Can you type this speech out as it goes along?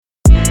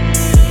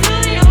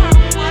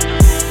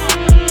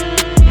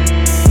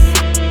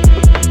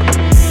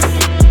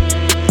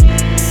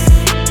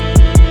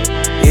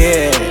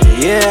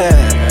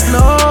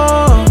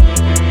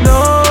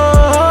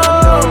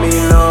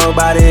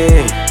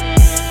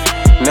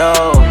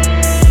No,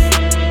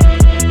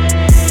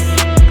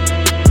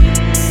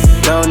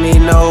 don't need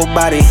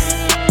nobody.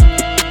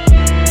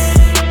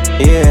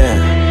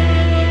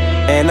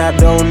 Yeah, and I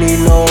don't need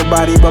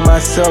nobody but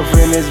myself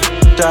in this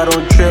bitch. I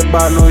don't trip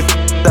about no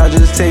shit, I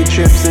just take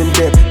trips and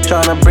dip.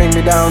 Tryna bring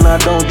me down, I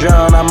don't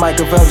drown. I'm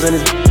Michael Phelps in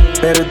this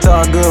bitch. Better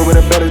talk good with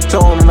a better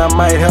tone, and I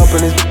might help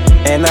in this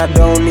bitch. And I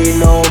don't need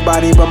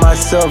nobody but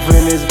myself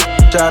in this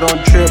bitch. I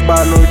don't trip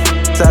about no shit,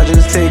 I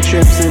just take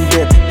trips and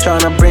dip.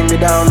 Tryna bring me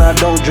down, I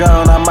don't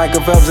drown. I'm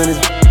Michael Phelps in this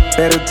bitch.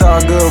 Better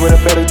talk good with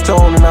a better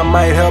tone, and I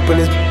might help in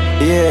this bitch.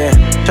 Yeah,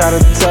 try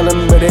to tell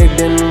them, but they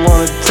didn't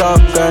wanna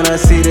talk. And I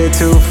see they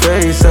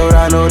two-faced, so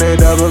I know they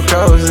double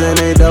cross and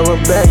they double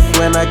back.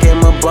 When I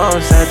came up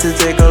bounce, had to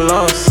take a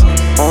loss.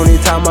 Only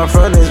time I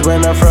front is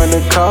when I front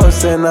the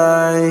cost. And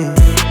I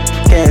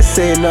can't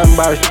say nothing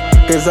about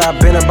shit, cause I've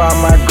been about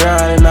my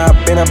grind and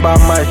I've been about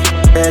my shit.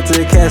 Had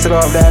to cancel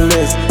off that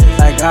list.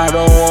 Like I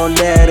don't want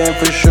that, and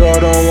for sure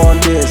don't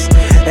want this.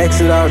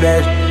 Exit out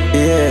that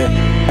shit, yeah.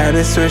 Had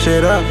to switch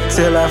it up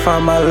till I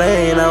found my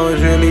lane. I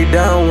was really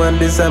down when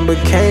December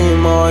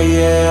came. Oh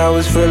yeah, I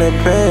was feeling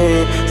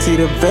pain. See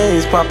the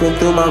veins popping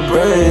through my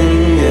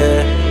brain,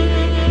 yeah.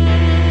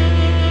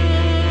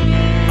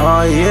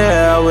 Oh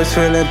yeah, I was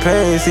feeling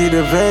pain. See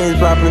the veins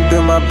popping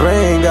through my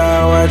brain.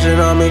 God watching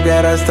on me,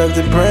 glad I stuck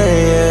to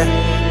praying,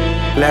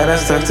 yeah. Glad I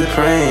stuck to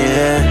praying,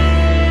 yeah.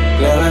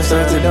 Glad I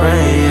stuck to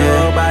praying,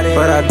 yeah.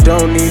 But I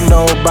don't need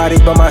nobody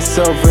but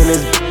myself in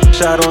this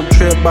bitch. I don't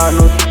trip about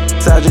no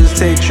I just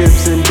take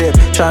trips and dip.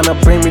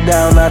 Tryna bring me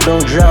down, I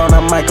don't drown.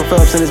 I'm Michael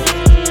Phelps in this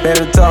bitch.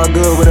 Better talk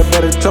good with a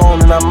better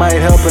tone, and I might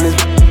help in this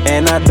bitch.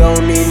 And I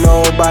don't need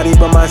nobody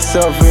but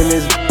myself in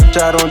this bitch.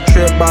 I don't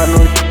trip about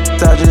no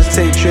shit, I just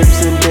take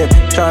trips and dip.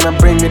 Tryna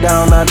bring me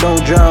down, I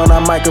don't drown.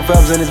 I'm Michael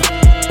Phelps in this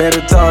bitch.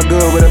 Better talk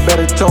good with a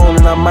better tone,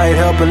 and I might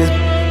help in this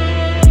bitch.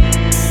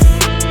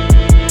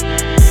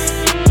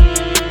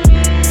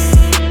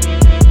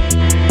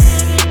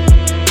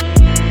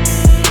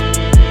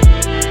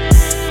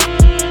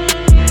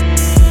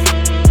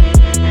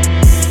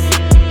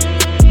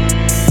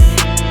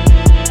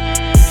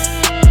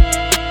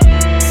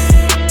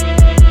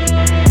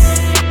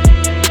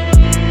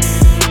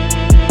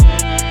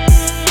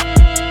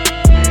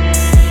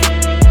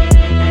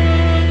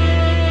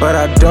 But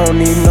I don't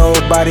need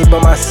nobody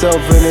but myself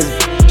in this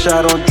bitch.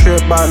 I don't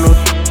trip about no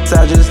shit,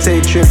 I just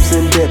take trips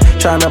and dip.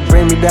 Tryna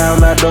bring me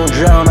down, I don't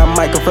drown. I'm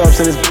Michael Phelps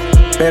in this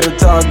bitch. Better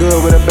talk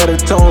good with a better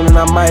tone, and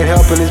I might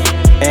help in this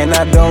bitch. And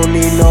I don't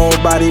need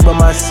nobody but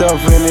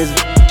myself in this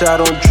bitch. I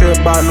don't trip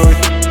about no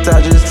shit,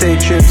 I just take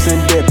trips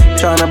and dip.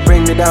 Tryna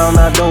bring me down,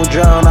 I don't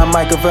drown. I'm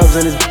Michael Phelps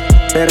in this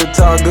bitch. Better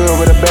talk good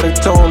with a better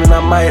tone, and I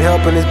might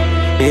help in this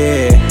bitch.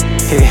 Yeah,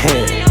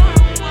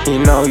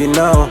 yeah. You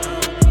know.